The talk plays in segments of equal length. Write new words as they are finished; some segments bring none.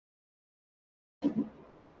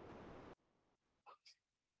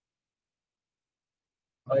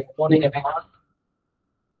Good morning, everyone.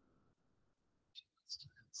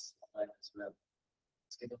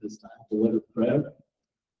 Let's take this time for a word of prayer.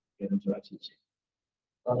 Get into our teaching.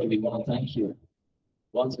 Father, we want to thank you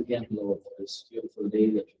once again, Lord, for this beautiful day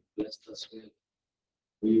that you blessed us with.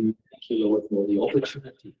 We thank you, Lord, for the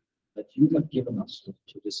opportunity that you have given us to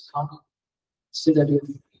just come, sit at your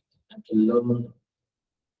feet, and to learn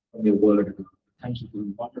from your word. Thank you for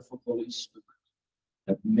the wonderful Holy Spirit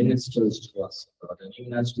that ministers to us, God. And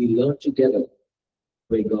even as we learn together,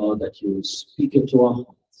 pray, God, that you will speak into our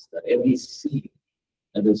hearts, that every seed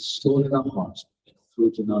that is sown in our hearts will bear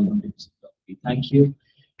fruit in our lives. God, we thank you.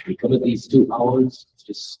 We commit these 2 hours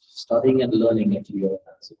just studying and learning into your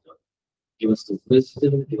hands, God. Give us the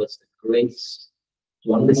wisdom, give us the grace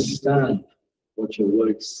to understand what your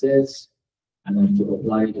word says and then to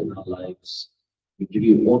apply it in our lives. We give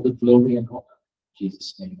you all the glory and honor. In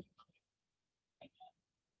Jesus' name.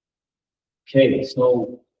 Okay,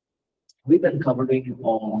 so we've been covering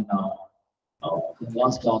on in the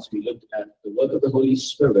last class we looked at the work of the Holy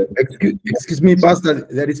Spirit. Excuse me, Pastor.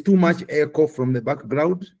 There is too much echo from the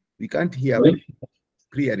background. We can't hear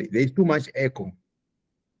clearly. There is too much echo.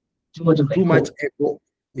 Too much echo.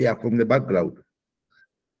 Yeah, from the background.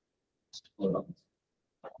 Hold on.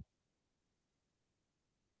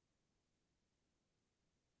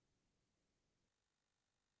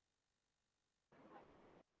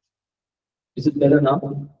 Is it better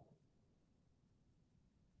now?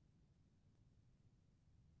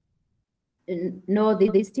 No,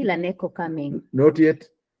 there's still an echo coming. Not yet.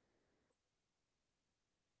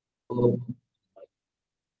 Hello.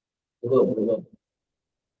 Hello.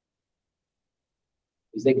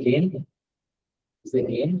 Is there gain? Is there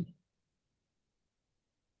gain?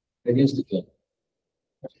 Reduce the gain.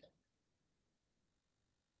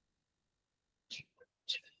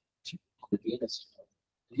 The gain is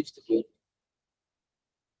reduce the gain.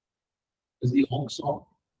 Is the aux on?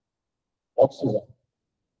 Aux is on.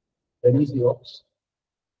 Reduce the aux.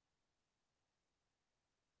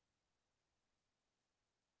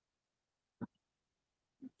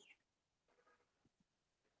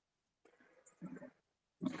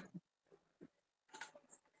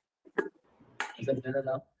 Is that better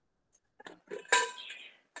now?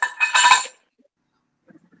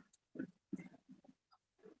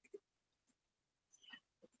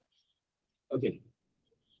 Okay.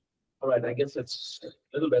 All right, I guess it's a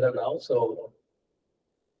little better now. So,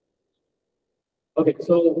 okay,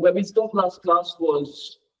 so where we stopped last class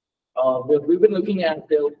was we've been looking at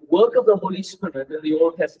the work of the Holy Spirit in the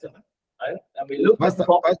Old Testament, right? And we looked at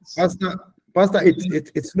Pastor,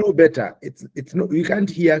 it's no better. It's no. You can't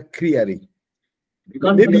hear clearly.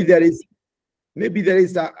 Maybe there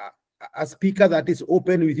is a speaker that is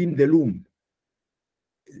open within the room.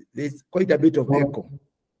 There's quite a bit of echo.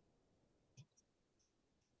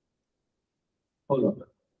 Hold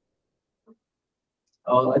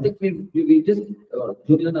on. I think we just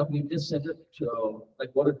we've just set it like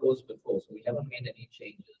what it was before, so we haven't made any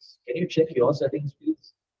changes. Can you check your settings,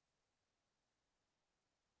 please?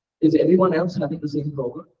 Is everyone else having the same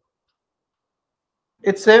problem?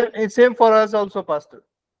 It's same for us also, Pastor.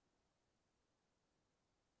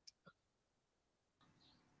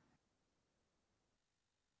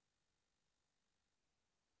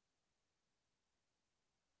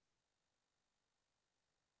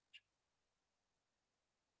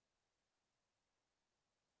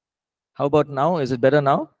 How about now? Is it better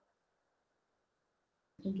now?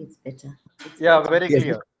 I think it's better. Yeah, very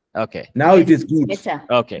clear. Okay. Now it is good. Better.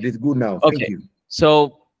 Okay. It is good now. Okay. Thank you.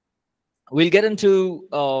 So we'll get into,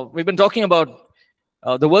 we've been talking about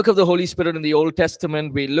the work of the Holy Spirit in the Old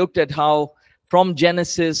Testament. We looked at how from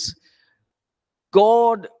Genesis,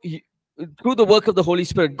 God, through the work of the Holy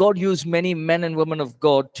Spirit, God used many men and women of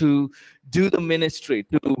God to do the ministry,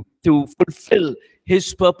 to fulfill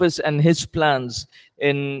his purpose and his plans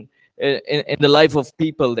in the life of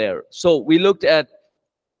people there. So we looked at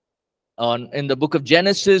in the book of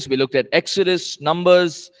Genesis, we looked at Exodus,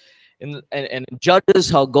 Numbers, and Judges,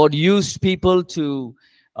 how God used people to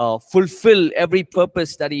fulfill every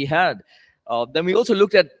purpose that he had. Then we also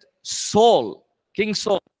looked at Saul, King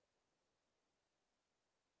Saul.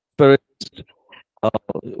 Spirit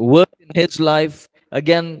worked in his life.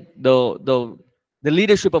 Again, the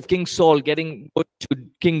leadership of King Saul getting to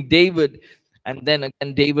King David, and then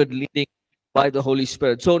again David leading by the Holy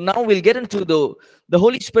Spirit. So now we'll get into the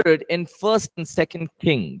Holy Spirit in 1st and 2nd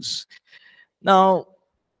Kings. Now,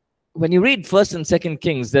 when you read 1st and 2nd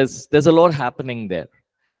Kings, there's a lot happening there,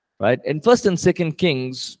 right? In 1st and 2nd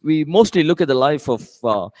Kings, we mostly look at the life of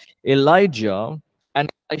Elijah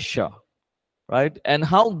and Elisha, right? And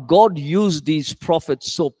how God used these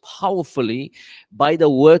prophets so powerfully by the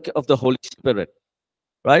work of the Holy Spirit,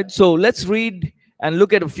 right? So let's read and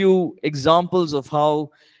look at a few examples of how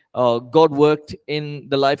God worked in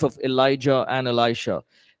the life of Elijah and Elisha.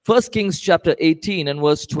 1 Kings chapter 18 and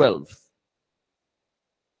verse 12.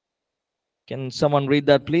 Can someone read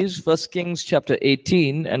that, please? 1 Kings chapter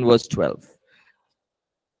 18 and verse 12.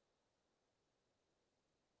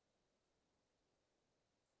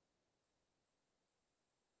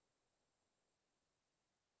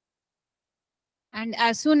 And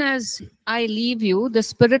as soon as I leave you, the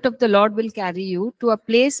Spirit of the Lord will carry you to a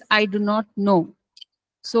place I do not know.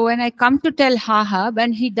 So when I come to tell Ahab,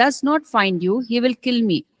 and he does not find you, he will kill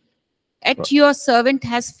me. Yet your servant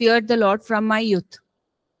has feared the Lord from my youth.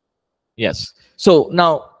 Yes. So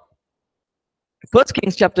now, 1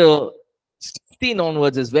 Kings chapter 16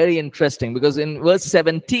 onwards is very interesting, because in verse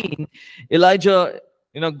 17, Elijah,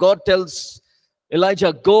 God tells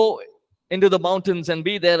Elijah, go into the mountains and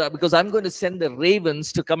be there, because I'm going to send the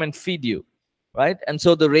ravens to come and feed you, right? And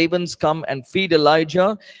so the ravens come and feed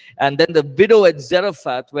Elijah. And then the widow at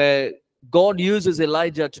Zarephath, where God uses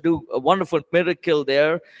Elijah to do a wonderful miracle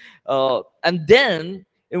there. And then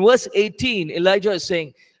in verse 18, Elijah is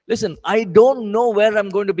saying, listen, I don't know where I'm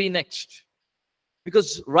going to be next,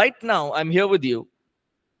 because right now I'm here with you,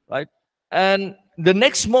 right? And the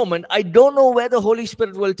next moment, I don't know where the Holy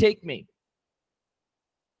Spirit will take me.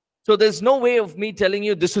 So there's no way of me telling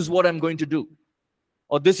you this is what I'm going to do,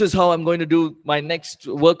 or this is how I'm going to do my next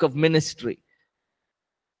work of ministry.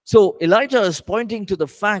 So Elijah is pointing to the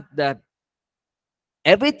fact that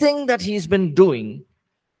everything that he's been doing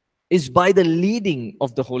is by the leading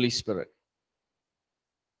of the Holy Spirit.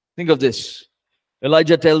 Think of this.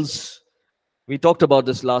 Elijah tells, we talked about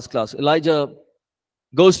this last class. Elijah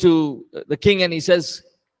goes to the king and he says,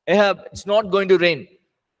 Ahab, it's not going to rain.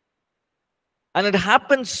 And it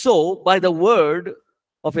happened so by the word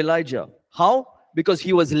of Elijah. How? Because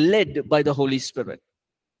he was led by the Holy Spirit.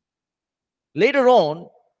 Later on,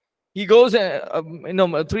 he goes,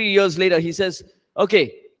 3 years later, he says,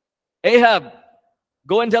 okay, Ahab,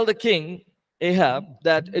 go and tell the king, Ahab,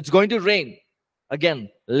 that it's going to rain. Again,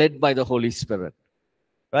 led by the Holy Spirit,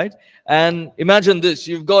 right? And imagine this,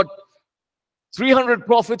 you've got 300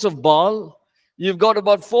 prophets of Baal, you've got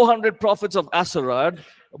about 400 prophets of Asherah,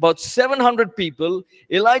 about 700 people.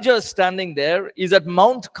 Elijah is standing there, he's at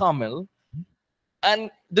Mount Carmel, and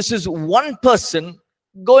this is one person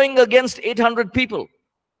going against 800 people.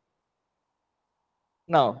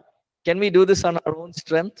 Now, can we do this on our own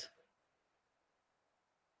strength?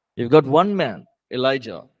 You've got one man,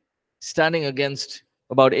 Elijah, standing against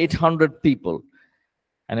about 800 people.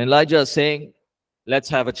 And Elijah is saying, let's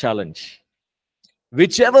have a challenge.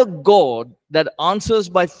 Whichever God that answers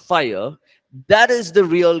by fire, that is the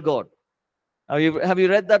real God. Have you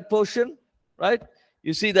read that portion? Right?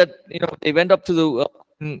 You see that, they went up to the,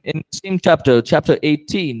 in the same chapter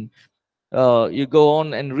 18. You go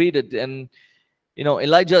on and read it. And,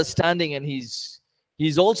 Elijah is standing and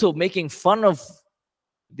he's also making fun of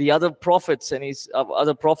the other prophets and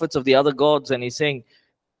other prophets of the other gods. And he's saying,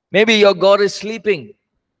 maybe your God is sleeping,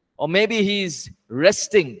 or maybe he's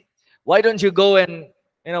resting. Why don't you go and,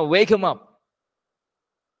 wake him up?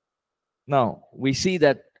 Now, we see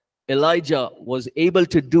that Elijah was able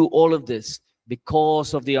to do all of this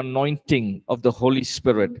because of the anointing of the Holy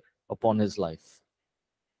Spirit upon his life.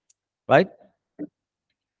 Right?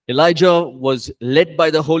 Elijah was led by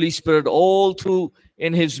the Holy Spirit all through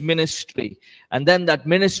in his ministry. And then that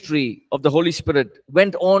ministry of the Holy Spirit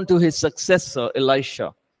went on to his successor,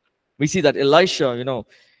 Elisha. We see that Elisha,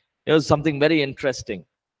 here's something very interesting.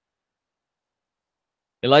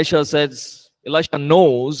 Elisha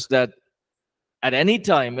knows that at any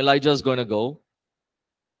time Elijah is going to go.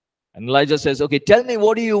 And Elijah says, okay, tell me,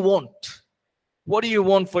 what do you want? What do you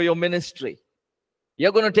want for your ministry?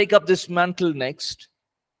 You're going to take up this mantle next.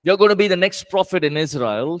 You're going to be the next prophet in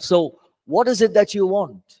Israel. So what is it that you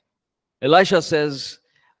want? Elisha says,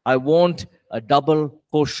 I want a double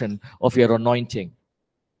portion of your anointing.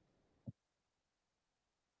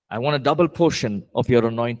 I want a double portion of your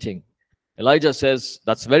anointing. Elijah says,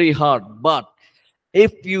 that's very hard, but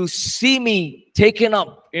if you see me taken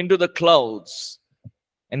up into the clouds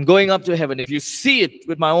and going up to heaven, if you see it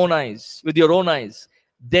with my own eyes, with your own eyes,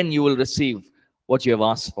 then you will receive what you have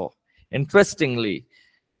asked for. Interestingly,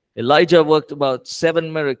 Elijah worked about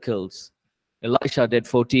 7 miracles. Elisha did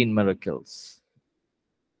 14 miracles.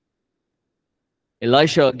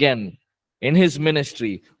 Elisha, again, in his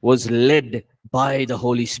ministry, was led by the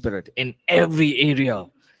Holy Spirit in every area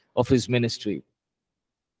of his ministry.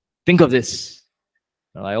 Think of this.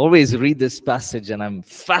 I always read this passage and I'm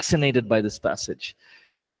fascinated by this passage.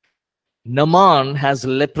 Naaman has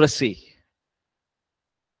leprosy.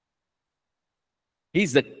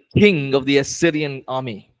 He's the king of the Assyrian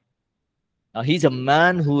army. Now, he's a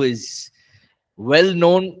man who is well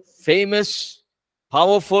known, famous,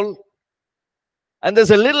 powerful. And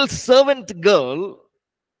there's a little servant girl,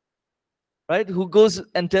 right, who goes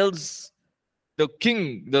and tells the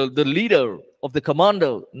king, the leader of the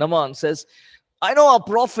commander, Naaman, says, I know a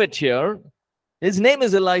prophet here. His name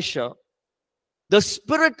is Elisha. The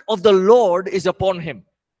Spirit of the Lord is upon him.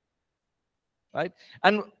 Right?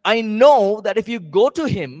 And I know that if you go to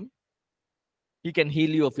him, he can heal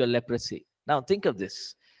you of your leprosy. Now think of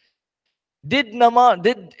this. Did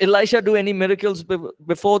Elisha do any miracles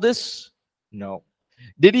before this? No.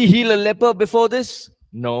 Did he heal a leper before this?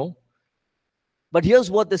 No. But here's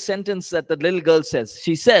what the sentence that the little girl says.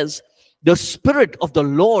 She says, the Spirit of the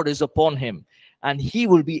Lord is upon him, and he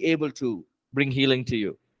will be able to bring healing to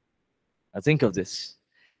you. Now think of this.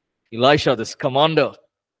 Elisha, this commander,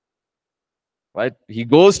 right? He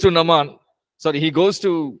goes to Naaman. Sorry, he goes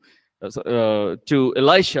to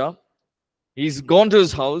Elisha. He's gone to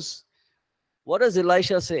his house. What does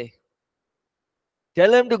Elisha say?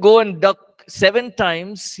 Tell him to go and duck 7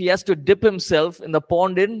 times. He has to dip himself in the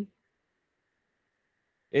pond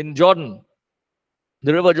in Jordan,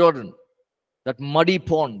 the river Jordan, that muddy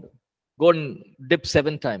pond. Go and dip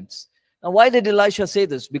 7 times. Now, why did Elisha say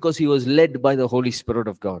this? Because he was led by the Holy Spirit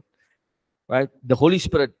of God. Right? The Holy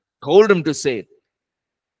Spirit told him to say it.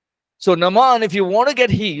 So, Naaman, if you want to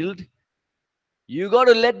get healed, you got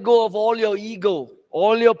to let go of all your ego,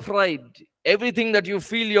 all your pride, everything that you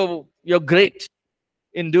feel you're great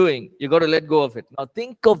in doing. You got to let go of it. Now,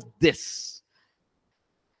 think of this.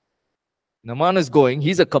 Naaman is going.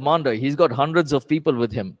 He's a commander. He's got hundreds of people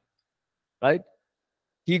with him. Right?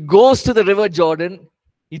 He goes to the river Jordan.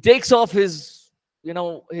 He takes off his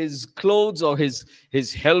clothes or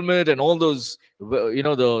his helmet and all those,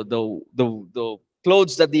 the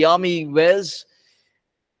clothes that the army wears,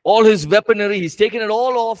 all his weaponry. He's taken it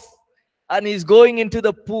all off and he's going into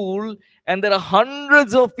the pool, and there are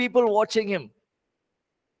hundreds of people watching him.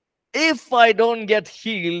 If I don't get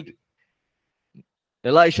healed,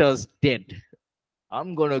 Elisha's dead.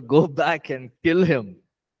 I'm going to go back and kill him.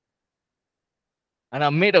 And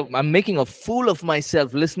I'm making a fool of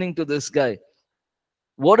myself listening to this guy.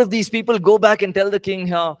 What if these people go back and tell the king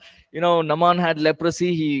how, Naaman had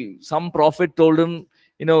leprosy. Some prophet told him,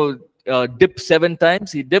 dip 7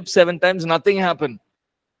 times. He dipped 7 times, nothing happened.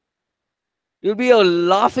 You'll be a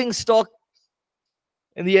laughing stock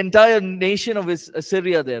in the entire nation of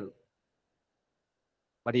Assyria there.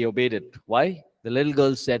 But he obeyed it. Why? The little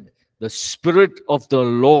girl said, the Spirit of the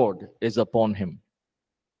Lord is upon him.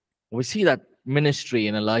 We see that ministry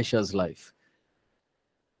in Elisha's life.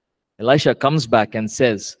 Elisha comes back and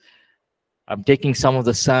says, I'm taking some of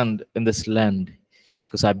the sand in this land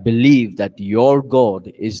because I believe that your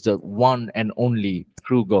God is the one and only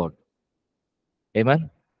true God.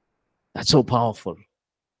 Amen? That's so powerful.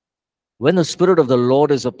 When the Spirit of the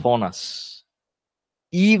Lord is upon us,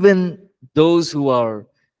 even those who are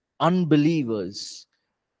unbelievers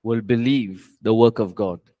will believe the work of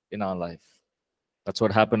God in our life. That's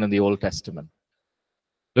what happened in the Old Testament.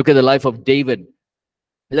 Look at the life of David.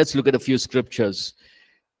 Let's look at a few scriptures.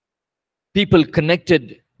 People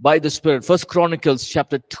connected by the Spirit. 1 Chronicles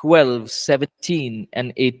chapter 12, 17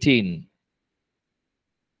 and 18.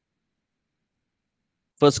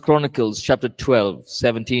 1 Chronicles chapter 12,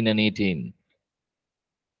 17 and 18.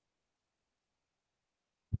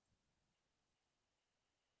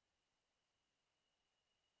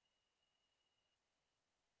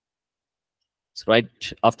 It's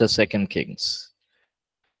right after 2 Kings.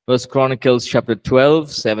 1 Chronicles chapter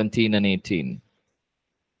 12, 17 and 18.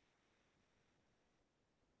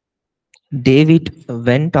 David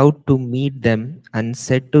went out to meet them and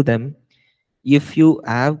said to them, if you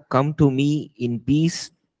have come to me in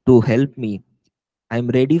peace to help me, I am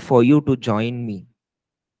ready for you to join me.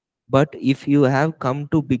 But if you have come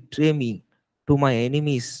to betray me to my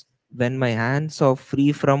enemies when my hands are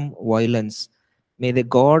free from violence, may the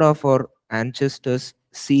God of our ancestors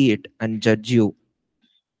see it and judge you.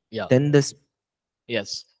 Yeah. Then this.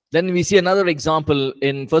 Yes. Then we see another example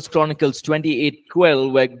in 1 Chronicles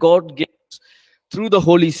 28:12, where God gives, through the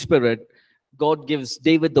Holy Spirit, God gives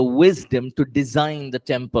David the wisdom to design the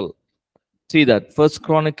temple. See that. 1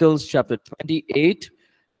 Chronicles chapter 28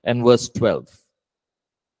 and verse 12.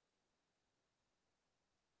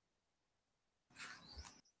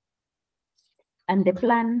 And the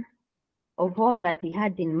plan of all that he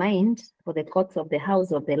had in mind for the courts of the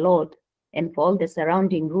house of the Lord and for all the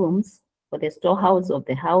surrounding rooms for the storehouse of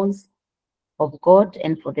the house of God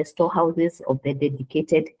and for the storehouses of the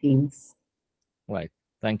dedicated things. Right.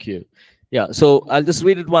 Thank you. Yeah. So I'll just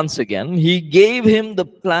read it once again. He gave him the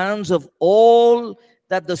plans of all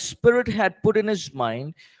that the Spirit had put in his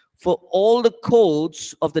mind for all the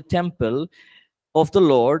codes of the temple of the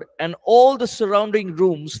Lord and all the surrounding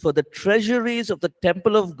rooms for the treasuries of the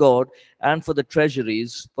temple of God and for the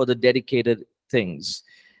treasuries for the dedicated things.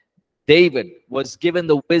 David was given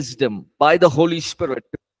the wisdom by the Holy Spirit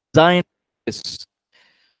to design this,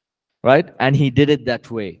 right? And he did it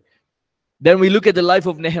that way. Then we look at the life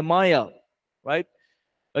of Nehemiah, right?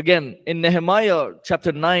 Again, in Nehemiah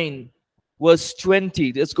chapter 9, verse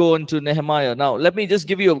 20. Let's go into Nehemiah. Now, let me just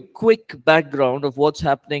give you a quick background of what's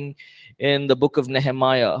happening in the book of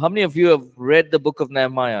Nehemiah. How many of you have read the book of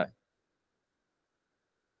Nehemiah?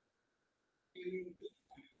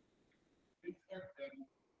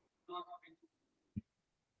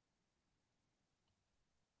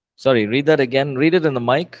 Sorry, read that again. Read it in the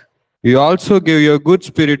mic. You also gave your good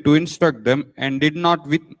spirit to instruct them, and did not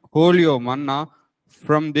withhold your manna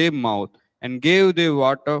from their mouth, and gave their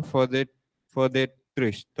water for their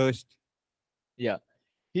thirst. Yeah.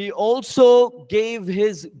 He also gave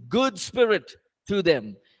his good spirit to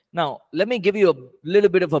them. Now, let me give you a little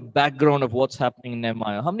bit of a background of what's happening in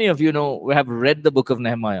Nehemiah. How many of you know have read the book of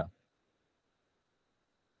Nehemiah?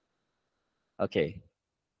 Okay.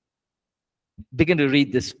 Begin to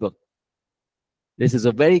read this book. This is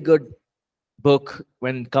a very good book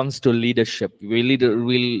when it comes to leadership. We'll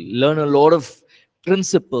learn a lot of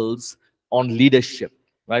principles on leadership,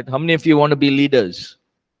 right? How many of you want to be leaders?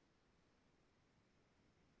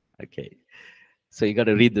 Okay. So you got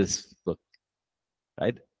to read this book,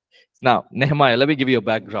 right? Now, Nehemiah, let me give you a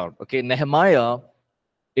background. Okay, Nehemiah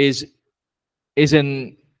he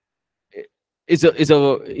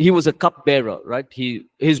was a cupbearer, right?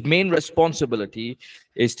 His main responsibility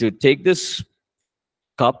is to take this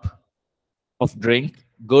cup of drink,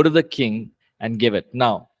 go to the king, and give it.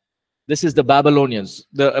 Now, this is the Babylonians.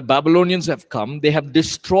 The Babylonians have come. They have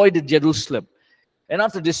destroyed Jerusalem. And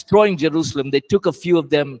after destroying Jerusalem, they took a few of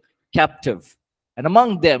them captive. And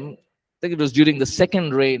among them, I think it was during the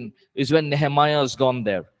second reign, is when Nehemiah has gone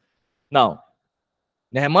there. Now,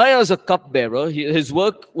 Nehemiah is a cupbearer. His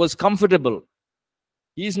work was comfortable.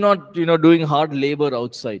 He's not, doing hard labor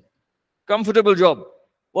outside. Comfortable job.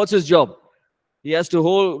 What's his job? He has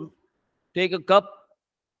to take a cup.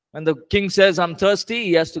 When the king says, I'm thirsty,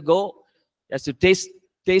 he has to go. He has to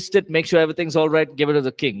taste it, make sure everything's all right, give it to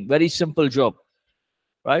the king. Very simple job,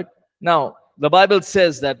 right? Now, the Bible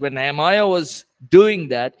says that when Nehemiah was doing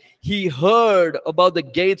that, he heard about the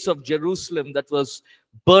gates of Jerusalem that was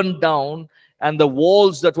burned down and the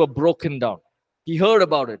walls that were broken down. He heard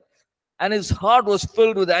about it. And his heart was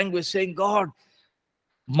filled with anguish, saying, God,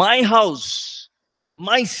 my house,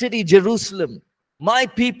 my city, Jerusalem, my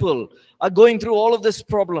people are going through all of this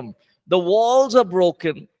problem. The walls are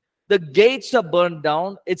broken. The gates are burned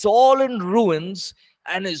down. It's all in ruins.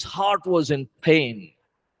 And his heart was in pain.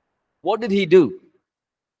 What did he do?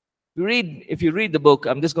 If you read the book,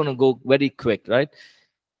 I'm just going to go very quick, right?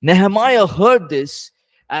 Nehemiah heard this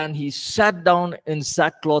and he sat down in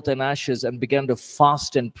sackcloth and ashes and began to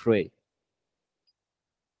fast and pray.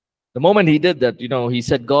 The moment he did that, he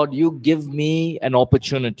said, God, you give me an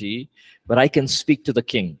opportunity where I can speak to the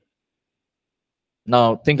king.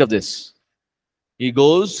 Now, think of this. He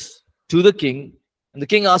goes to the king, and the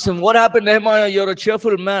king asks him, what happened, Nehemiah? You're a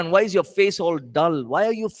cheerful man. Why is your face all dull? Why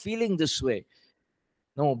are you feeling this way?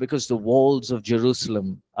 No, because the walls of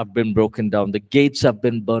Jerusalem have been broken down. The gates have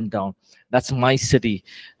been burned down. That's my city.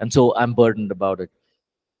 And so I'm burdened about it.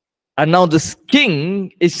 And now this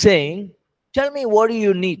king is saying, tell me, what do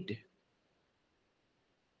you need? He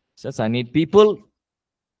says, I need people.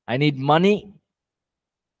 I need money.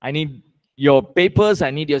 I need your papers.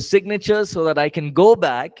 I need your signatures so that I can go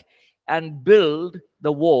back and build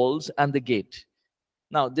the walls and the gate.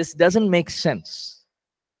 Now, this doesn't make sense.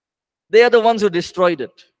 They are the ones who destroyed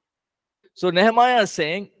it. So Nehemiah is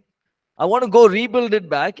saying, I want to go rebuild it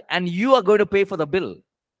back and you are going to pay for the bill.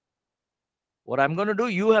 What I'm going to do,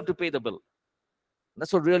 you have to pay the bill.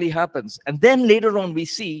 That's what really happens. And then later on we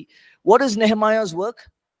see, what is Nehemiah's work?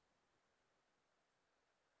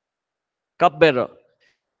 Cupbearer.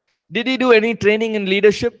 Did he do any training in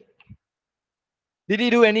leadership? Did he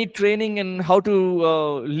do any training in how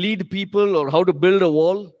to lead people or how to build a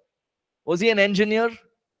wall? Was he an engineer?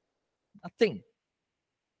 Nothing.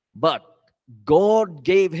 But God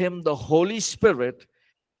gave him the Holy Spirit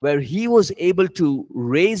where he was able to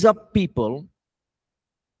raise up people.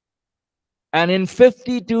 And in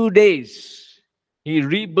 52 days, He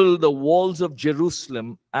rebuilt the walls of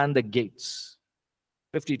Jerusalem and the gates.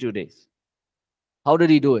 52 days. How did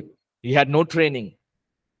he do it? He had no training.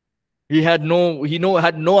 He had no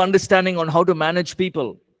understanding on how to manage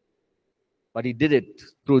people. But he did it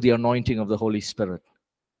through the anointing of the Holy Spirit.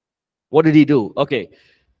 What did he do? Okay,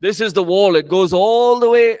 this is the wall. It goes all the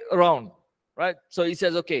way around, right? So he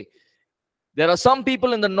says, okay, there are some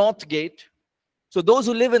people in the north gate. So those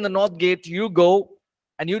who live in the north gate, you go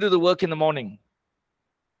and you do the work in the morning.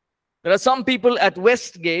 There are some people at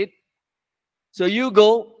west gate. So you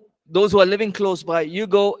go, those who are living close by, you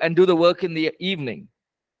go and do the work in the evening.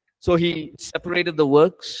 So he separated the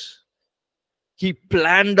works. He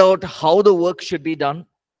planned out how the work should be done,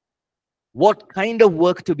 what kind of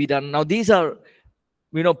work to be done. Now, these are,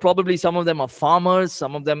 probably some of them are farmers,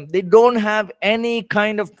 some of them, they don't have any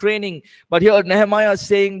kind of training. But here Nehemiah is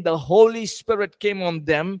saying the Holy Spirit came on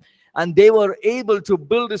them and they were able to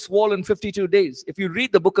build this wall in 52 days. If you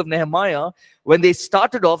read the book of Nehemiah, when they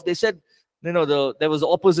started off, they said, there was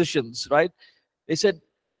oppositions, right? They said,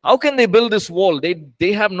 how can they build this wall?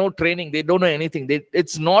 They have no training. They don't know anything.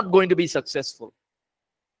 It's not going to be successful.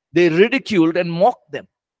 They ridiculed and mocked them.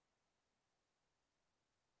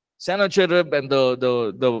 Sennacherib and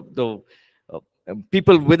the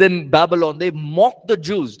people within Babylon, they mocked the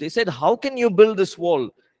Jews. They said, how can you build this wall?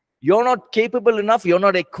 You're not capable enough. You're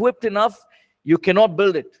not equipped enough. You cannot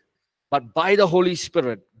build it. But by the Holy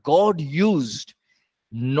Spirit, God used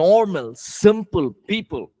normal, simple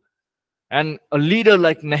people and a leader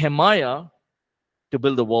like Nehemiah to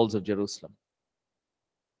build the walls of Jerusalem.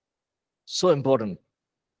 So important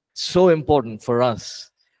for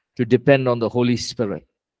us to depend on the Holy Spirit.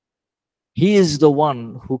 He is the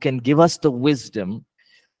one who can give us the wisdom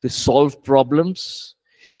to solve problems.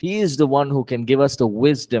 He is the one who can give us the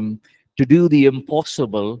wisdom to do the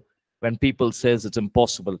impossible when people says it's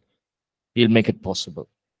impossible. He'll make it possible.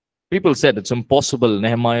 People said, it's impossible,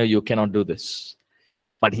 Nehemiah, you cannot do this.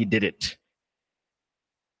 But he did it.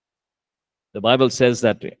 The Bible says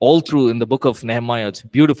that all through in the book of Nehemiah, it's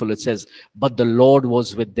beautiful. It says, but the Lord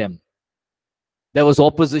was with them. There was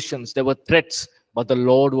oppositions, there were threats, but the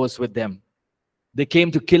Lord was with them. They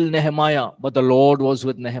came to kill Nehemiah, but the Lord was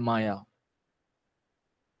with Nehemiah.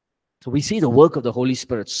 So we see the work of the Holy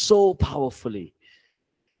Spirit so powerfully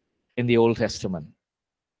in the Old Testament.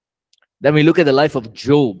 Then we look at the life of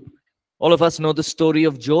Job. All of us know the story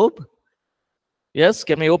of Job. Yes,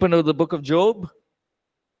 can we open to the book of Job?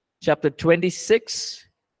 Chapter 26.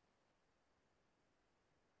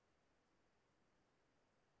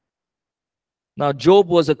 Now, Job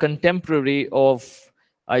was a contemporary of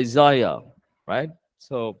Isaiah, right?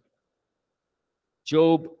 So,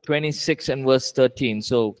 Job 26 and verse 13.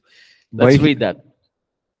 So, let's read that.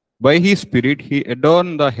 By his spirit he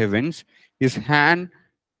adorned the heavens. His hand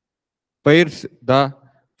pierced the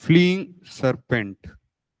fleeing serpent.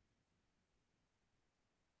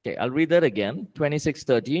 Okay, I'll read that again.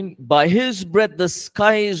 26:13. By his breath the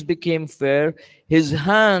skies became fair. His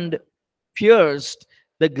hand pierced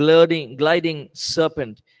the gliding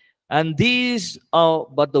serpent. And these are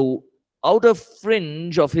but the outer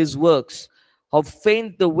fringe of his works. How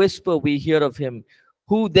faint the whisper we hear of him.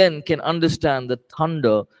 Who then can understand the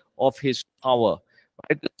thunder of his power?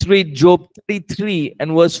 Right? Let's read Job 33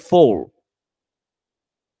 and verse 4.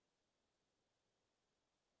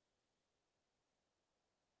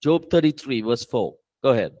 Job 33 verse 4. Go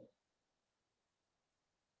ahead.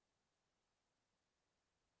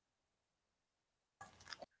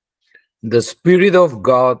 The Spirit of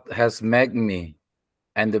God has made me,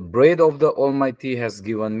 and the breath of the Almighty has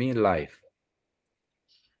given me life.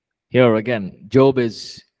 Here again, Job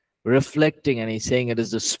is reflecting and he's saying, it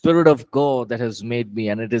is the Spirit of God that has made me,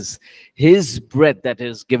 and it is his breath that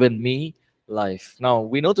has given me life. Now,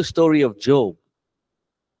 we know the story of Job.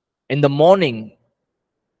 In the morning,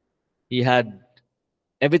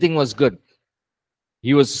 everything was good.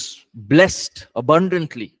 He was blessed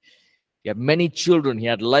abundantly. He had many children. He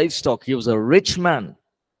had livestock. He was a rich man.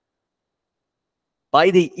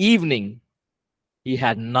 By the evening, he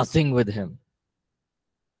had nothing with him.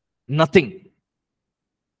 Nothing.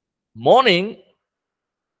 Morning,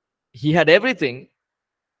 he had everything.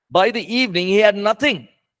 By the evening, he had nothing.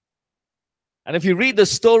 And if you read the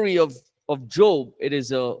story of Job, it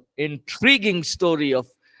is an intriguing story of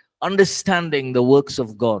understanding the works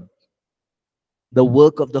of God, the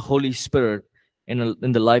work of the Holy Spirit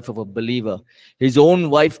in the life of a believer. His own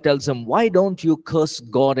wife tells him, why don't you curse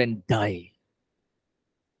God and die?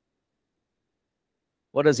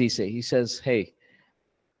 What does he say? He says, hey,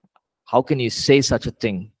 how can you say such a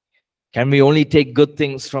thing? Can we only take good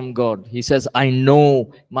things from God? He says, I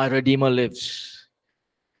know my Redeemer lives.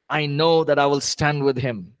 I know that I will stand with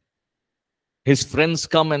him. His friends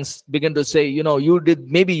come and begin to say, you know,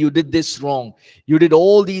 maybe you did this wrong. You did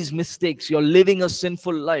all these mistakes. You're living a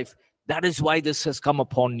sinful life. That is why this has come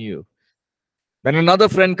upon you. Then another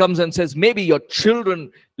friend comes and says, maybe your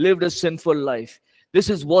children lived a sinful life. This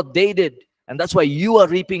is what they did. And that's why you are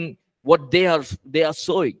reaping what they are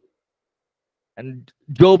sowing. And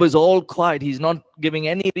Job is all quiet. He's not giving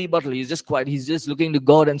any rebuttal. He's just quiet. He's just looking to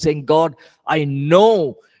God and saying, God, I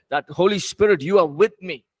know that Holy Spirit, you are with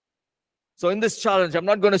me. So in this challenge, I'm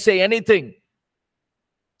not going to say anything.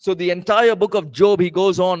 So the entire book of Job, he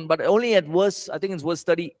goes on, but only at verse, I think it's verse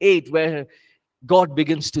 38, where God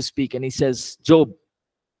begins to speak. And he says, Job,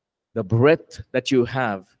 the breath that you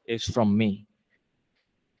have is from me.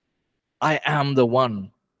 I am the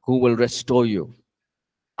one who will restore you.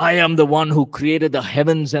 I am the one who created the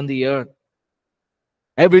heavens and the earth.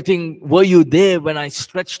 Everything, were you there when I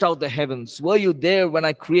stretched out the heavens? Were you there when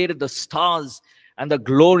I created the stars and the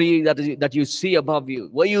glory that you see above you?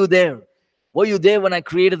 Were you there? Were you there when I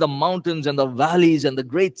created the mountains and the valleys and the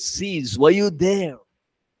great seas? Were you there?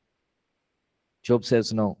 Job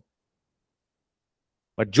says no.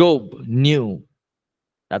 But Job knew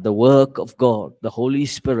that the work of God, the Holy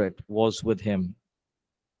Spirit, was with him.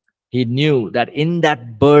 He knew that in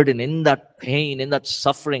that burden, in that pain, in that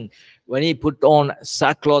suffering, when he put on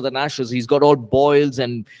sackcloth and ashes, he's got all boils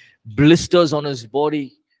and blisters on his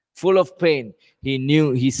body, full of pain. He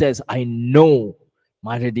knew, he says, I know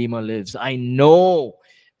my Redeemer lives. I know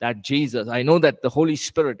that Jesus, I know that the Holy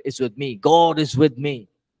Spirit is with me. God is with me.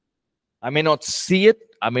 I may not see it,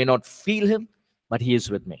 I may not feel him, but he is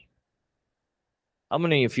with me. How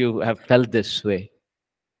many of you have felt this way?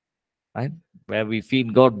 Right? Where we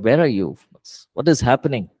feel, God, where are you? What is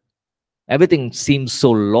happening? Everything seems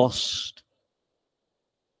so lost.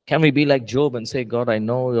 Can we be like Job and say, God, I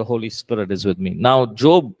know your Holy Spirit is with me? Now,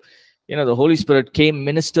 Job, you know, the Holy Spirit came,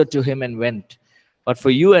 ministered to him and went. But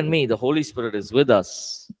for you and me, the Holy Spirit is with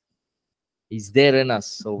us. He's there in us.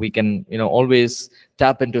 So we can, you know, always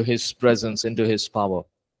tap into his presence, into his power.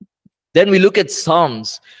 Then we look at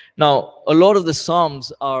Psalms. Now, a lot of the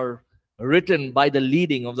Psalms are written by the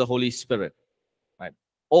leading of the Holy Spirit. Right?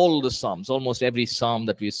 All the Psalms, almost every Psalm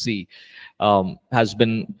that we see has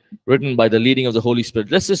been written by the leading of the Holy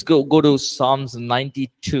Spirit. Let's just go to Psalms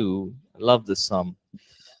 92. I love this Psalm.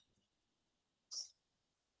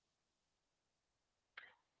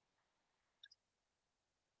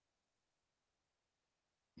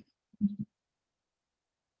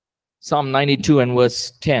 Psalm 92 and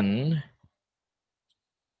verse 10.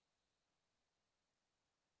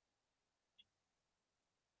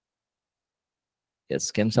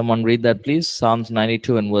 Yes, can someone read that, please? Psalms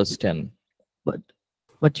 92 and verse 10.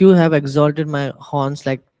 But you have exalted my horns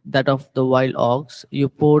like that of the wild ox. You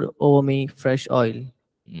poured over me fresh oil.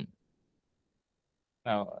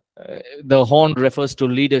 Now, the horn refers to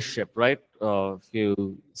leadership, right? If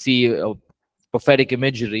you see prophetic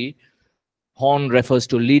imagery, horn refers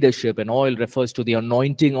to leadership and oil refers to the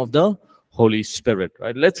anointing of the Holy Spirit,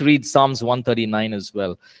 right? Let's read Psalms 139 as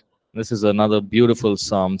well. This is another beautiful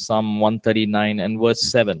Psalm, Psalm 139 and verse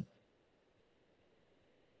 7.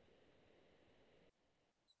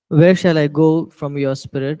 Where shall I go from your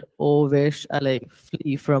spirit? Or where shall I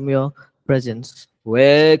flee from your presence?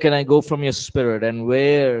 Where can I go from your spirit, and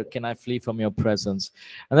where can I flee from your presence?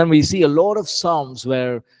 And then we see a lot of Psalms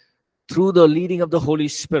where through the leading of the Holy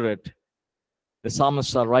Spirit, the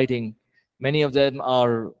psalmists are writing. Many of them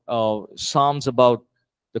are Psalms about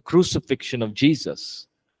the crucifixion of Jesus.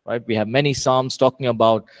 Right? We have many Psalms talking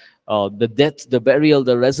about the death, the burial,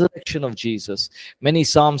 the resurrection of Jesus. Many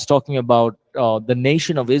Psalms talking about the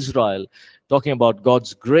nation of Israel, talking about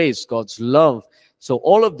God's grace, God's love. So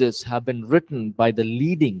all of this have been written by the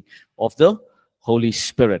leading of the Holy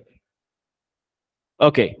Spirit.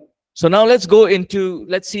 Okay, so now let's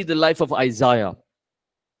see the life of Isaiah.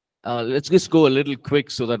 Let's just go a little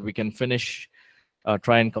quick so that we can finish,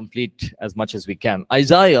 try and complete as much as we can.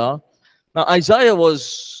 Isaiah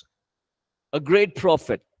was a great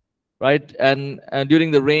prophet, right? And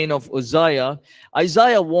during the reign of Uzziah,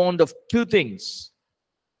 Isaiah warned of two things: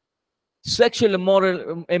 sexual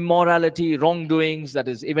immorality, wrongdoings, that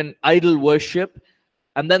is even idol worship,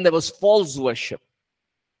 and then there was false worship.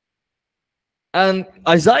 And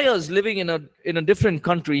Isaiah is living in a different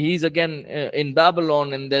country. He's again in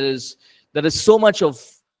Babylon, and there is so much of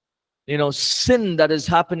sin that is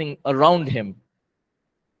happening around him.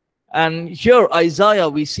 And here Isaiah,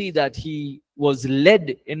 we see that he was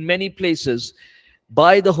led in many places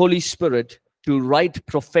by the Holy Spirit to write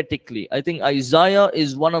prophetically. I think Isaiah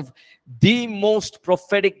is one of the most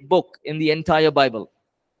prophetic book in the entire Bible.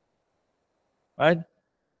 Right?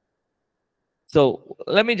 So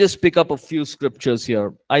let me just pick up a few scriptures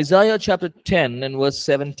here. Isaiah chapter 10 and verse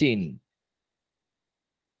 17.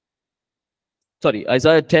 Sorry,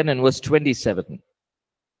 Isaiah 10 and verse 27.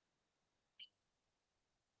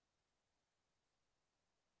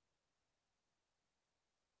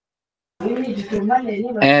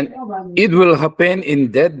 And it will happen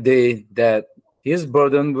in that day that his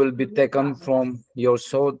burden will be taken from your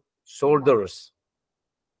shoulders,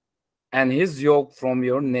 and his yoke from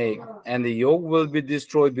your neck, and the yoke will be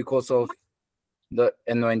destroyed because of the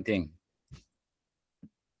anointing.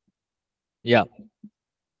 Yeah.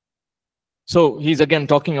 So he's again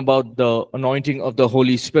talking about the anointing of the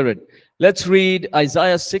Holy Spirit. Let's read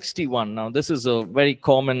Isaiah 61. Now, this is a very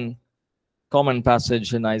common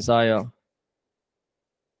passage in Isaiah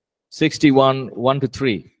 61, 1 to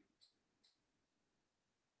 3.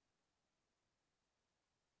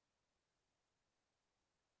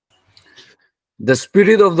 The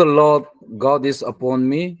Spirit of the Lord God is upon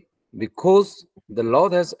me, because the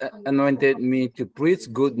Lord has anointed me to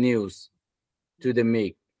preach good news to the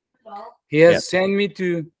meek. He has sent me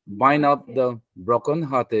to bind up the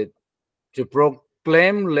brokenhearted, to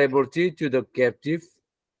proclaim liberty to the captive,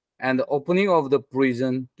 and the opening of the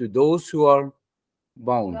prison to those who are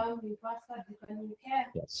bound.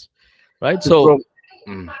 Yes. Right? So,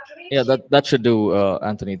 yeah, that should do,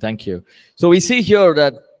 Anthony. Thank you. So we see here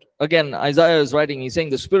that, again, Isaiah is writing, he's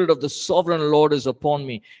saying, the Spirit of the sovereign Lord is upon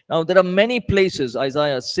me. Now, there are many places.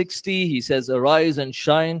 Isaiah 60, he says, arise and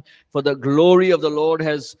shine, for the glory of the Lord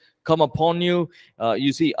has come upon you.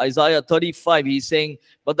 You see, Isaiah 35, he's saying,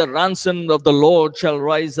 but the ransom of the Lord shall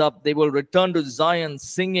rise up. They will return to Zion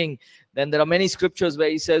singing. Then there are many scriptures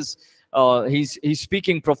where he says, he's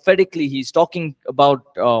speaking prophetically. He's talking about,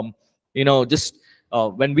 just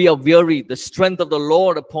when we are weary, the strength of the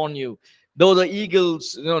Lord upon you. Though the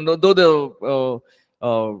eagles, though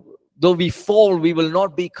we fall, we will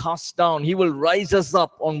not be cast down. He will rise us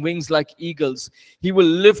up on wings like eagles. He will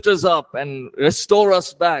lift us up and restore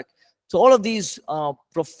us back. So all of these are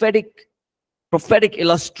prophetic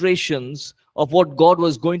illustrations of what God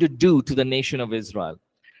was going to do to the nation of Israel.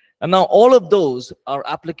 And now all of those are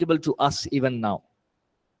applicable to us even now.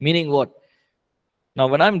 Meaning what? Now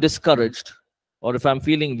when I'm discouraged, or if I'm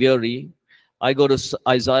feeling weary, I go to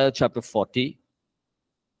Isaiah chapter 40,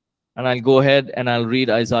 and I'll go ahead and I'll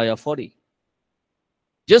read Isaiah 40.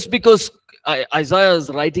 Just because Isaiah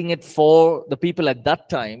is writing it for the people at that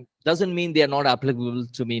time doesn't mean they are not applicable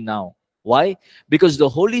to me now. Why? Because the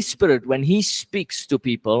Holy Spirit, when he speaks to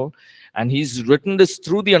people, and he's written this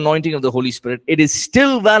through the anointing of the Holy Spirit, it is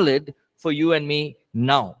still valid for you and me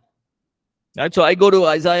now. Right? So I go to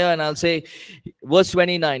Isaiah and I'll say, verse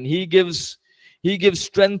 29, he gives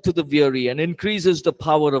strength to the weary and increases the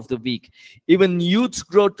power of the weak. Even youths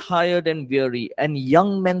grow tired and weary, and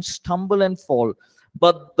young men stumble and fall.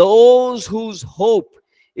 But those whose hope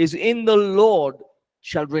is in the Lord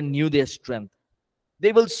shall renew their strength.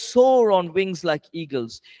 They will soar on wings like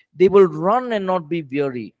eagles. They will run and not be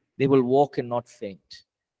weary. They will walk and not faint.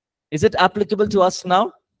 Is it applicable to us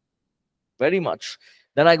now? Very much.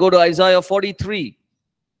 Then I go to Isaiah 43,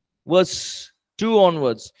 verse 2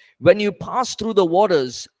 onwards. When you pass through the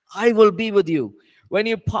waters, I will be with you. When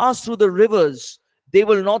you pass through the rivers, they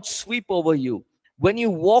will not sweep over you. When you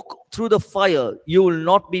walk through the fire, you will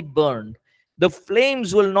not be burned. The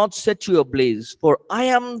flames will not set you ablaze. For I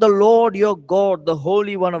am the Lord your God, the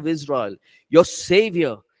Holy One of Israel, your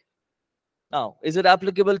Savior. Now, is it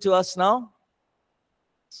applicable to us now?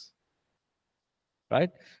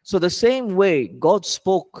 Right? So the same way God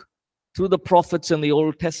spoke through the prophets in the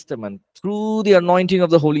Old Testament, through the anointing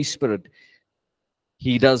of the Holy Spirit,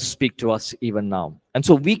 he does speak to us even now. And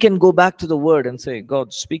so we can go back to the word and say,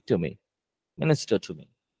 God, speak to me, minister to me.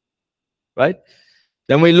 Right?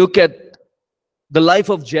 Then we look at the life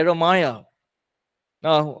of Jeremiah.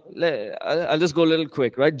 Now, I'll just go a little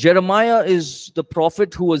quick, right? Jeremiah is the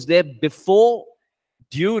prophet who was there before,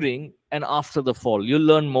 during, and after the fall. You'll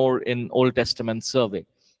learn more in Old Testament survey,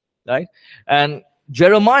 right? And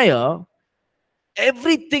Jeremiah,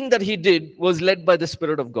 everything that he did was led by the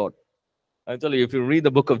Spirit of God. I tell you, if you read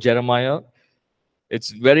the book of Jeremiah, it's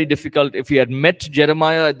very difficult. If you had met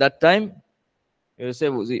Jeremiah at that time, you say,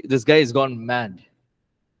 this guy has gone mad.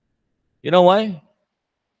 You know why?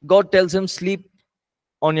 God tells him, sleep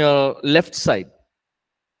on your left side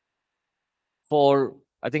for,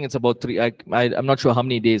 I think it's about I'm not sure how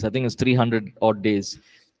many days. I think it's 300 odd days.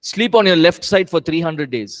 Sleep on your left side for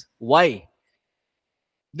 300 days. Why?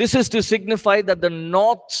 This is to signify that the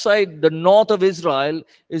north side, the north of Israel,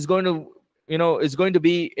 is going to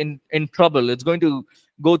be in trouble. It's going to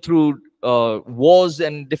go through wars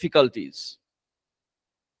and difficulties.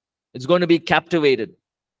 It's going to be captivated.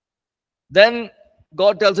 Then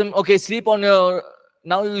God tells him, okay, sleep on your,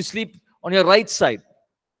 now you sleep on your right side.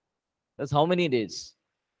 That's how many days?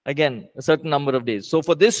 Again, a certain number of days. So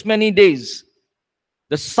for this many days,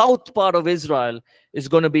 the south part of Israel is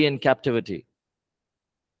going to be in captivity.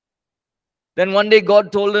 Then one day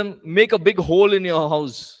God told him, make a big hole in your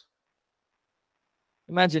house.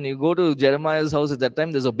 Imagine you go to Jeremiah's house at that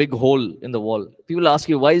time, there's a big hole in the wall. People ask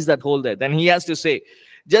you, why is that hole there? Then he has to say,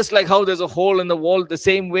 just like how there's a hole in the wall, the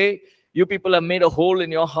same way you people have made a hole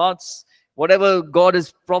in your hearts. Whatever God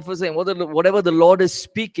is prophesying, whatever the Lord is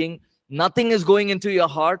speaking, nothing is going into your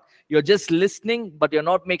heart. You're just listening, but you're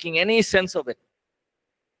not making any sense of it.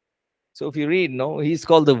 So if you read, no, he's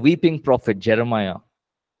called the weeping prophet, Jeremiah.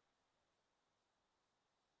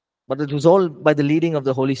 But it was all by the leading of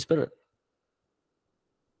the Holy Spirit.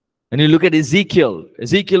 And you look at Ezekiel.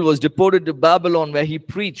 Ezekiel was deported to Babylon where he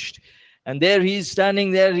preached. And there he's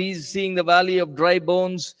standing there. He's seeing the valley of dry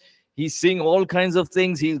bones. He's seeing all kinds of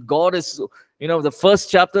things. God is, the first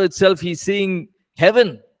chapter itself, he's seeing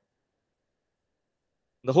heaven.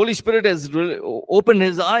 The Holy Spirit has opened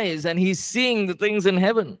his eyes and he's seeing the things in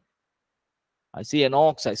heaven. I see an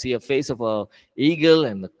ox, I see a face of an eagle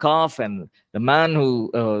and the calf and the man who,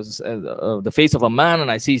 the face of a man, and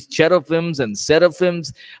I see cherubims and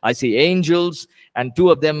seraphims. I see angels, and two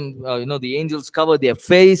of them, the angels cover their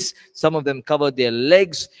face, some of them cover their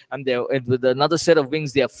legs, and with another set of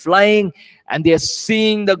wings, they are flying, and they are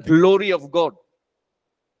seeing the glory of God.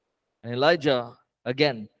 And Elijah,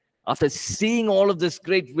 again, after seeing all of this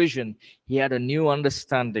great vision, he had a new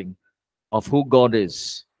understanding of who God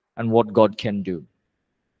is and what God can do.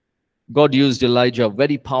 God used Elijah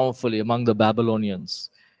very powerfully among the Babylonians,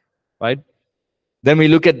 right? Then we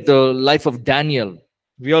look at the life of Daniel.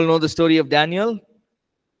 We all know the story of Daniel.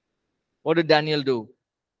 What did Daniel do?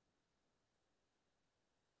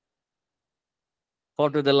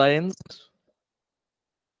 Fought with the lions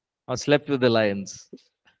or slept with the lions?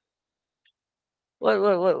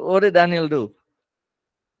 What did Daniel do?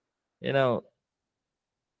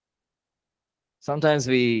 Sometimes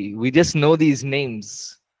we just know these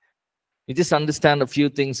names. We just understand a few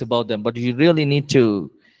things about them, but you really need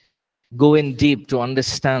to go in deep to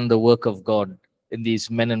understand the work of God in these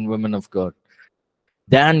men and women of God.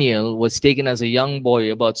 Daniel was taken as a young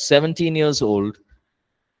boy, about 17 years old,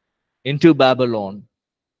 into Babylon.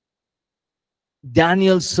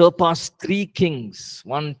 Daniel surpassed 3 kings.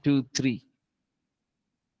 1, 2, 3.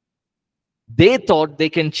 They thought they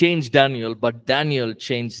can change Daniel, but Daniel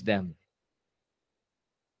changed them.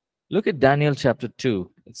 Look at Daniel chapter 2.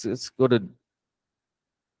 Let's go to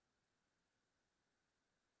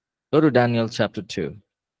Daniel chapter 2.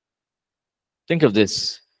 Think of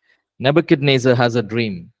this. Nebuchadnezzar has a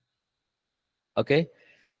dream. Okay?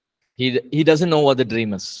 He doesn't know what the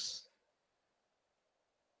dream is.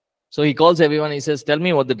 So he calls everyone. He says, tell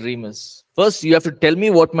me what the dream is. First, you have to tell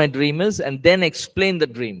me what my dream is and then explain the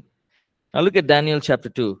dream. Now look at Daniel chapter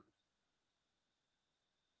 2.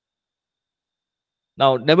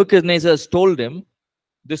 Now Nebuchadnezzar has told him,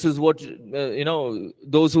 this is what,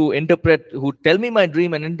 those who tell me my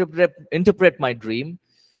dream and interpret my dream,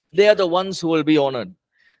 they are the ones who will be honored.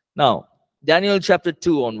 Now, Daniel chapter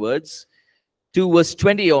 2 onwards, 2 verse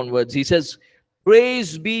 20 onwards, he says,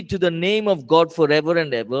 praise be to the name of God forever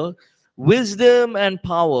and ever. Wisdom and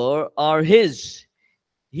power are his.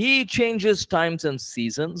 He changes times and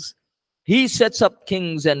seasons. He sets up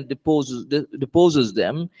kings and deposes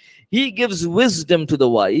them. He gives wisdom to the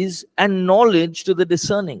wise and knowledge to the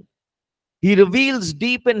discerning. He reveals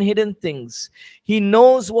deep and hidden things. He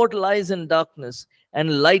knows what lies in darkness,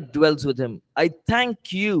 and light dwells with him. I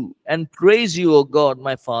thank you and praise you, O God,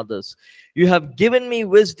 my fathers. You have given me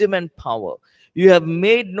wisdom and power. You have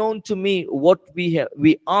made known to me what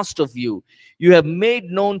we asked of you. You have made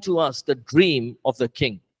known to us the dream of the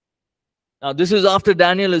king. Now, this is after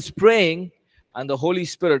Daniel is praying, and the Holy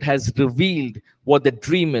Spirit has revealed what the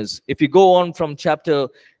dream is. If you go on from chapter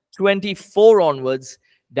 24 onwards,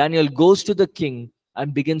 Daniel goes to the king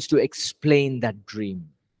and begins to explain that dream.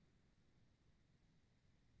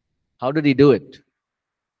 How did he do it?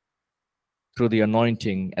 Through the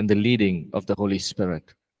anointing and the leading of the Holy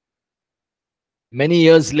Spirit. Many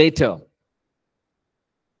years later,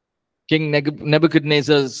 King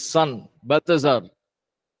Nebuchadnezzar's son, Balthazar,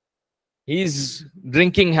 he's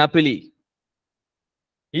drinking happily.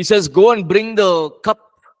 He says, go and bring the cup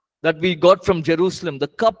that we got from Jerusalem, the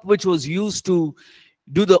cup which was used to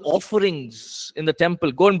do the offerings in the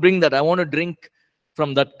temple. Go and bring that. I want to drink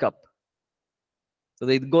from that cup. So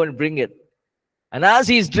they go and bring it. And as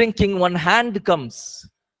he's drinking, one hand comes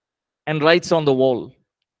and writes on the wall,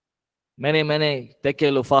 Mene, mene,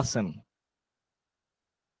 tekel uphasin.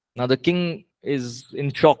 Now the king is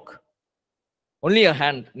in shock. Only a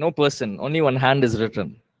hand, no person, only one hand is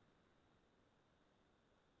written.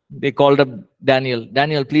 They called up Daniel.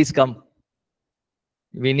 Daniel, please come.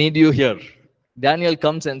 We need you here. Daniel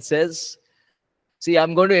comes and says, see,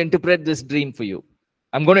 I'm going to interpret this dream for you.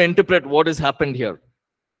 I'm going to interpret what has happened here.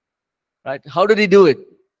 Right? How did he do it?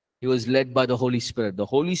 He was led by the Holy Spirit. The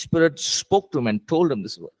Holy Spirit spoke to him and told him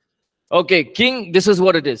this word. Okay, king, this is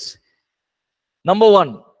what it is. Number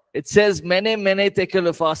one, it says, mene, mene, tekel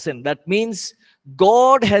uphasin. That means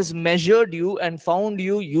God has measured you and found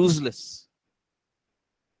you useless.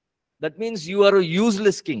 That means you are a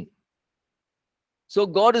useless king. So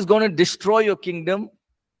God is going to destroy your kingdom,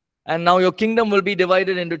 and now your kingdom will be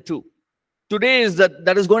divided into two. Today is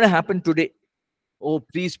that is going to happen today. Oh,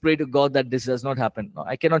 please pray to God that this does not happen. No,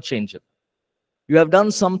 I cannot change it. You have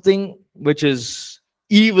done something which is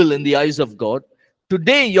evil in the eyes of God.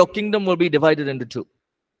 Today your kingdom will be divided into two.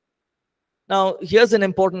 Now, here's an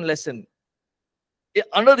important lesson.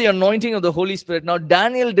 Under the anointing of the Holy Spirit, now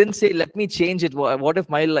Daniel didn't say, let me change it.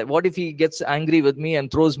 What if he gets angry with me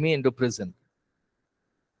and throws me into prison?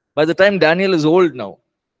 By the time Daniel is old now,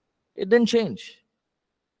 it didn't change.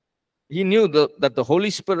 He knew that the Holy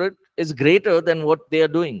Spirit is greater than what they are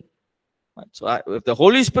doing. So if the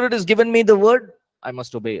Holy Spirit has given me the word, I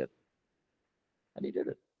must obey it. And he did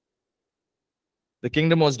it. The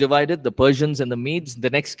kingdom was divided, the Persians and the Medes. The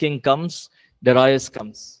next king comes, Darius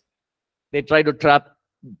comes. They try to trap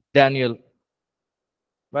Daniel.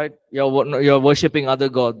 Right? You're worshipping other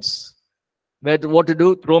gods. What to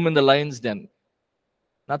do? Throw him in the lion's den.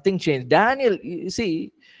 Nothing changed. Daniel, you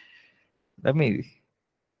see, let me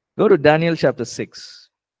go to Daniel chapter 6.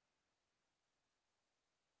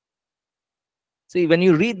 See, when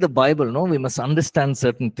you read the Bible, no, we must understand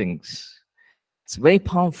certain things. It's very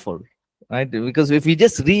powerful, right? Because if we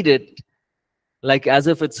just read it like as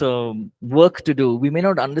if it's a work to do, we may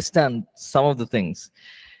not understand some of the things.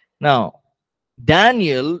 Now,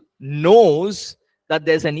 Daniel knows that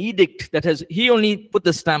there's an edict that he only put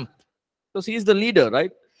the stamp. Because he's the leader,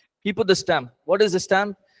 right? He put the stamp. What is the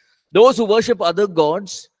stamp? Those who worship other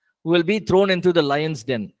gods will be thrown into the lion's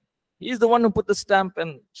den. He's the one who put the stamp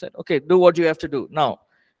and said, okay, do what you have to do. Now,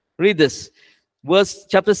 read this.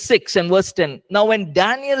 Chapter 6 and verse 10. Now, when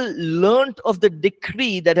Daniel learned of the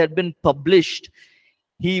decree that had been published,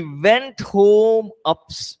 he went to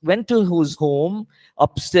his home,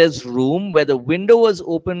 upstairs room, where the window was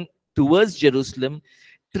open towards Jerusalem.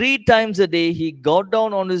 3 times a day, he got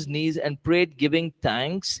down on his knees and prayed, giving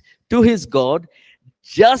thanks to his God,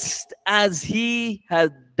 just as he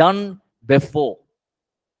had done before.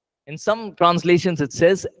 In some translations, it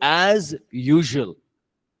says, as usual.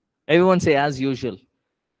 Everyone say, as usual.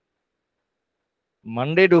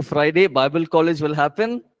 Monday to Friday, Bible college will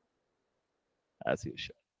happen as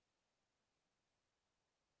usual.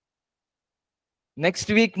 Next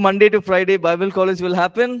week, Monday to Friday, Bible college will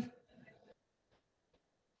happen.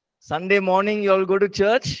 Sunday morning, you all go to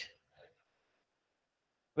church.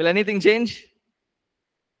 Will anything change?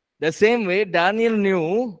 The same way, Daniel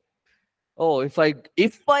knew, oh, if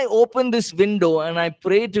I open this window and I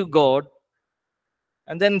pray to God,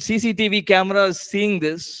 and then CCTV camera is seeing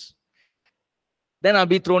this, then I'll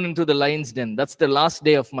be thrown into the lion's den. That's the last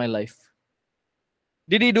day of my life.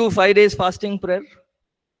 Did he do 5 days fasting prayer?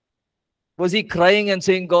 Was he crying and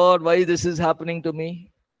saying, God, why this is happening to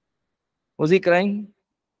me? Was he crying?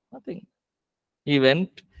 Nothing. He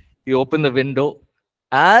went, he opened the window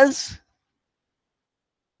as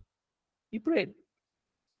he prayed.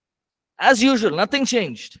 As usual, nothing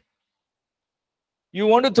changed. You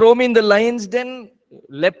want to throw me in the lion's den,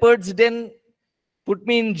 leopard's den, put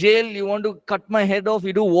me in jail, you want to cut my head off,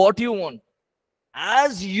 you do what you want.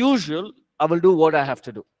 As usual, I will do what I have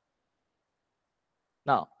to do.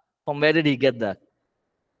 Now, from where did he get that?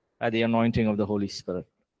 By the anointing of the Holy Spirit.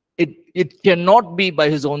 It cannot be by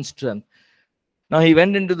his own strength. Now, he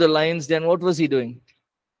went into the lion's den. What was he doing?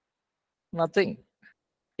 Nothing.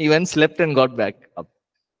 He went, slept, and got back up.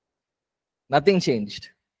 Nothing changed.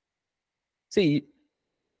 See,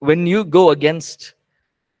 when you go against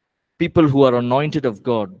people who are anointed of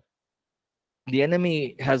God, the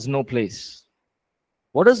enemy has no place.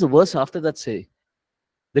 What does the verse after that say?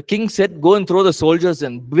 The king said, go and throw the soldiers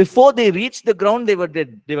in. Before they reached the ground, they were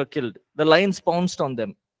dead. They were killed. The lions pounced on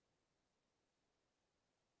them.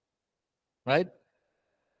 Right?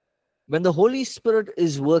 When the Holy Spirit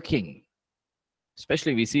is working,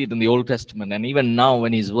 especially we see it in the Old Testament, and even now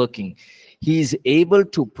when he's working, he's able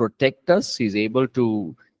to protect us. He's able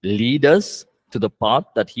to lead us to the path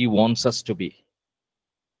that he wants us to be.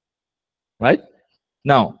 Right?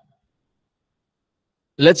 Now,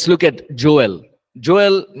 Let's look at Joel.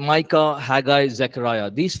 Joel, Micah, Haggai,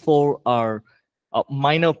 Zechariah. These four are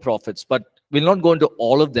minor prophets, but we'll not go into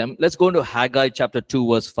all of them. Let's go into Haggai chapter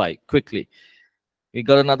 2, verse 5, quickly. We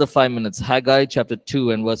got another 5 minutes. Haggai chapter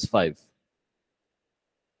 2 and verse 5.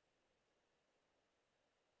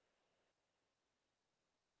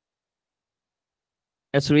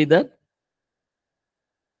 Let's read that.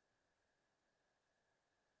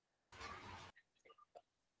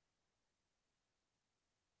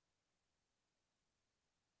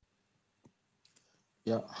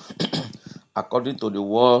 Yeah. According to the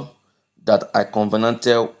word that I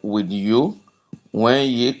covenanted with you when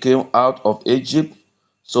ye came out of Egypt,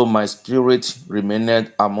 so my spirit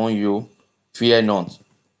remained among you. Fear not.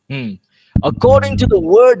 According to the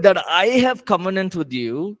word that I have covenanted with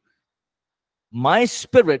you, my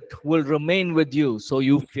spirit will remain with you, so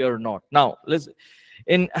you fear not. Now, listen.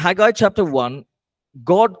 In Haggai chapter 1,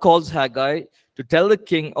 God calls Haggai to tell the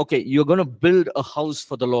king, okay, you're going to build a house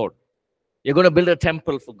for the Lord. You're going to build a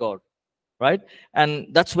temple for God, right? And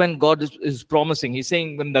that's when God is promising. He's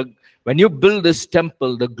saying, when you build this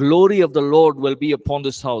temple, the glory of the Lord will be upon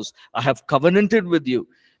this house. I have covenanted with you.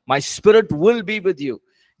 My spirit will be with you.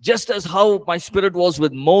 Just as how my spirit was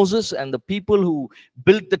with Moses and the people who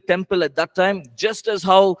built the temple at that time, just as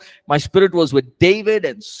how my spirit was with David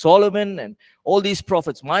and Solomon and all these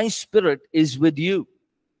prophets, my spirit is with you.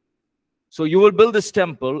 So you will build this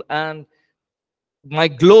temple and my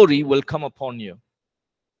glory will come upon you.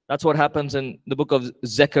 That's what happens in the book of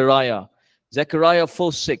Zechariah. Zechariah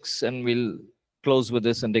 4:6, and we'll close with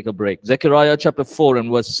this and take a break. Zechariah chapter 4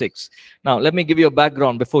 and verse 6. Now, let me give you a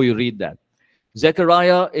background before you read that.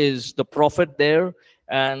 Zechariah is the prophet there,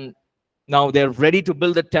 and now they're ready to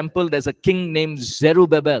build a temple. There's a king named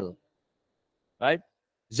Zerubbabel, right?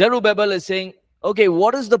 Zerubbabel is saying, okay,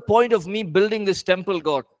 what is the point of me building this temple,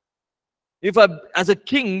 God? If I, as a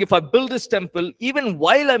king, if I build this temple, even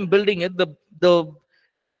while I'm building it, the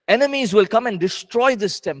enemies will come and destroy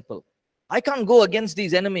this temple. I can't go against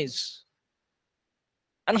these enemies.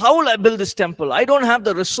 And how will I build this temple? I don't have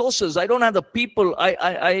the resources. I don't have the people.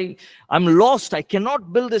 I'm lost. I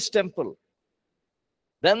cannot build this temple.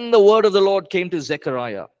 Then the word of the Lord came to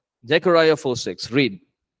Zechariah. Zechariah 4:6. Read.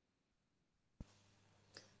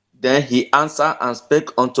 Then he answered and spake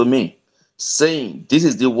unto me, saying, This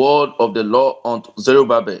is the word of the Lord unto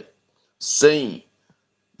Zerubbabel, saying,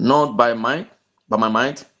 Not by my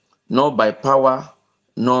might, not by power,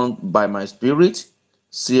 not by my spirit,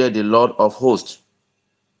 saith the Lord of hosts.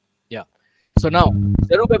 Yeah. So now,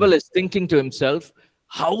 Zerubbabel is thinking to himself,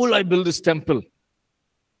 how will I build this temple?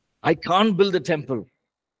 I can't build a temple.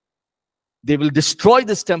 They will destroy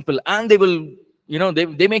this temple and they will,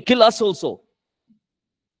 they may kill us also.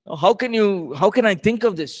 How can I think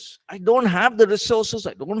of this? I don't have the resources.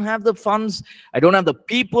 I don't have the funds. I don't have the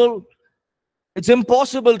people. It's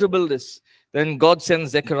impossible to build this. Then God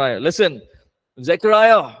sends Zechariah. Listen,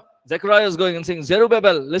 Zechariah is going and saying,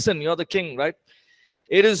 Zerubbabel, listen, you're the king, right?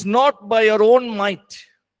 It is not by your own might.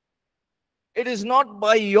 It is not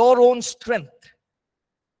by your own strength.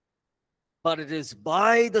 But it is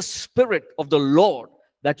by the Spirit of the Lord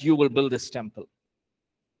that you will build this temple.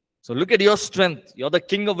 So look at your strength. You're the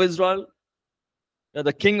king of Israel. You're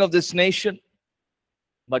the king of this nation.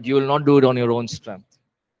 But you will not do it on your own strength.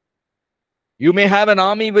 You may have an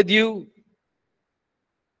army with you.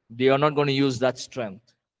 They are not going to use that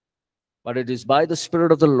strength. But it is by the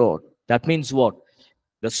Spirit of the Lord. That means what?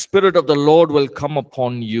 The Spirit of the Lord will come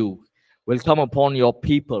upon you, will come upon your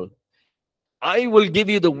people. I will give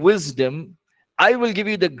you the wisdom. I will give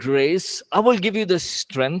you the grace. I will give you the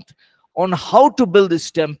strength on how to build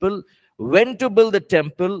this temple, when to build the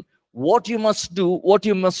temple, what you must do, what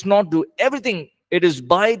you must not do. Everything, it is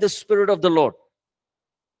by the Spirit of the Lord.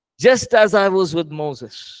 Just as I was with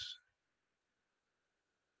Moses.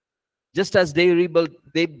 Just as they rebuilt,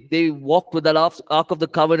 they walked with the Ark of the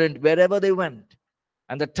Covenant wherever they went.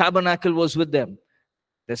 And the tabernacle was with them.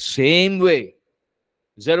 The same way,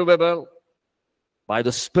 Zerubbabel, by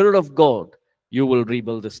the Spirit of God, you will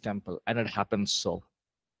rebuild this temple. And it happens so.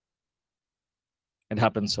 It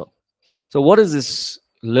happens so. So what is this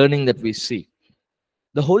learning that we see?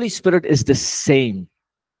 The Holy Spirit is the same.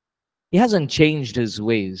 He hasn't changed his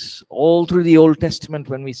ways. All through the Old Testament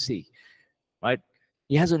when we see, right?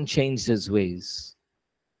 He hasn't changed his ways.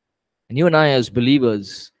 And you and I as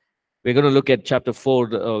believers, we're going to look at chapter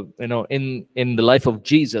 4, in the life of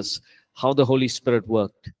Jesus, how the Holy Spirit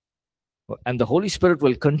worked. And the Holy Spirit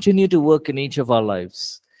will continue to work in each of our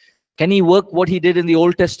lives. Can he work what he did in the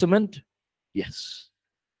Old Testament? Yes.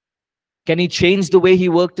 Can he change the way he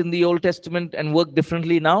worked in the Old Testament and work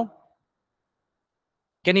differently now?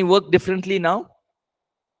 Can he work differently now?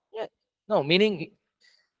 No, meaning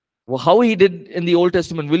how he did in the Old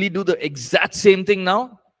Testament, will he do the exact same thing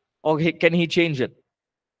now? Or can he change it?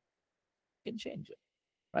 He can change it.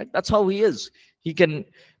 Right? That's how he is. He can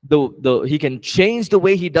he can change the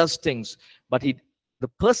way he does things, but the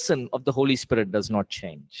person of the Holy Spirit does not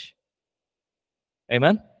change.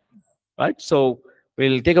 Amen. Right? So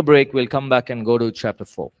we'll take a break. We'll come back and go to chapter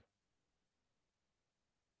 4.